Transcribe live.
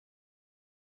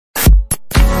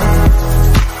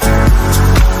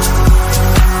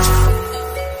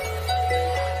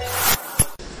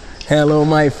Hello,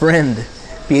 my friend.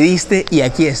 Pidiste y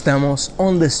aquí estamos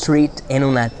on the street en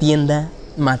una tienda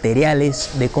materiales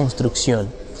de construcción.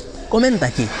 Comenta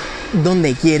aquí,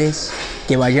 ¿dónde quieres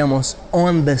que vayamos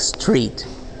on the street?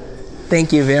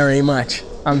 Thank you very much.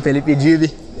 I'm Felipe Gibi.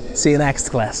 See you next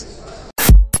class.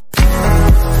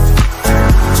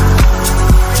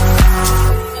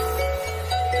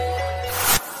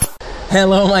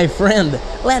 Hello, my friend.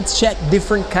 Let's check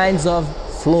different kinds of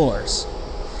floors.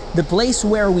 The place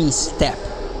where we step.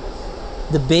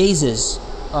 The basis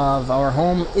of our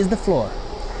home is the floor.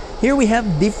 Here we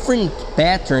have different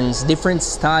patterns, different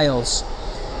styles.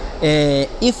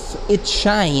 If it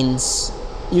shines,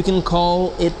 you can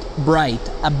call it bright,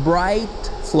 a bright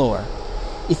floor.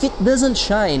 If it doesn't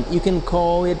shine, you can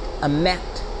call it a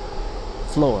matte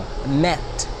floor, a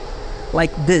matte,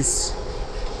 like this.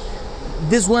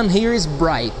 This one here is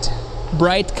bright,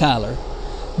 bright color.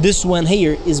 This one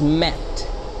here is matte,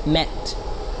 matte.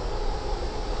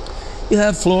 You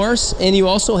have floors and you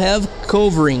also have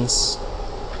coverings.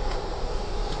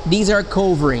 These are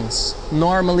coverings,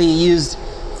 normally used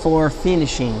for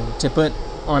finishing, to put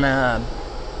on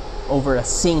over a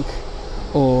sink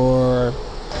or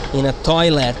in a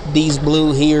toilet. These blue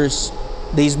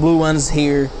ones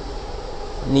here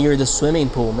near the swimming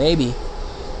pool, maybe.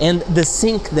 And the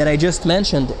sink that I just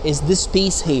mentioned is this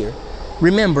piece here.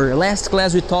 Remember, last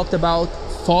class we talked about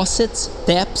faucets,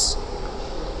 taps,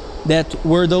 that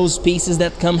were those pieces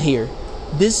that come here.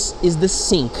 This is the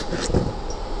sink.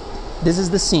 This is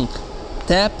the sink.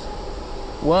 Tap,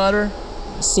 water,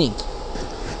 sink.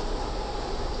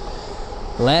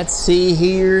 Let's see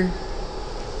here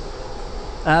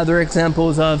other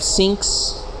examples of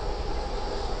sinks.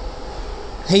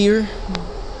 Here,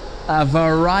 a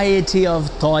variety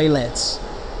of toilets.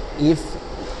 If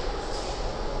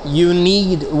you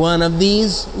need one of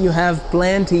these, you have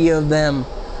plenty of them.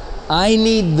 I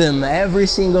need them every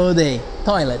single day.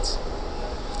 Toilets.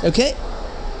 Okay?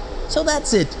 So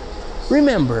that's it.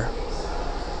 Remember,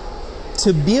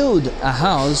 to build a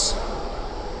house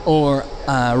or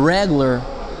a regular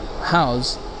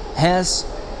house has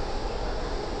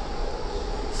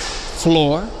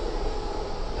floor,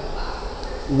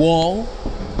 wall,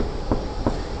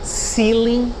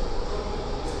 ceiling,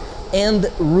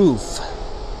 and roof.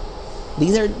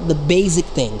 These are the basic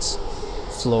things.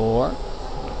 Floor,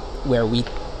 where we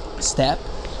step,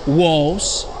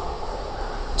 walls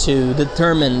to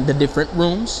determine the different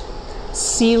rooms,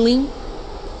 ceiling,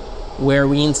 where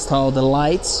we install the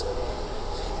lights,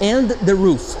 and the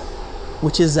roof,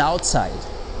 which is outside.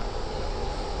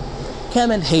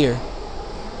 Comment here.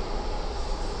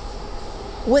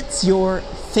 What's your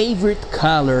favorite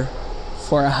color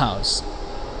for a house?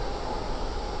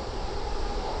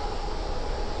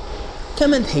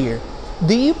 Comment here.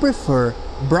 Do you prefer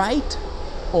bright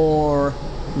or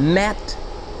matte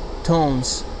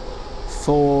tones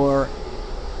for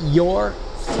your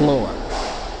floor?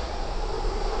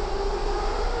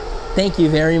 Thank you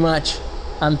very much.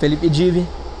 I'm Felipe Gibi.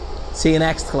 See you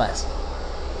next class.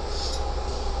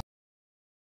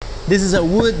 This is a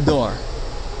wood door.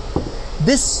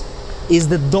 This is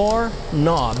the door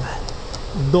knob.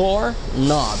 Door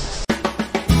knob.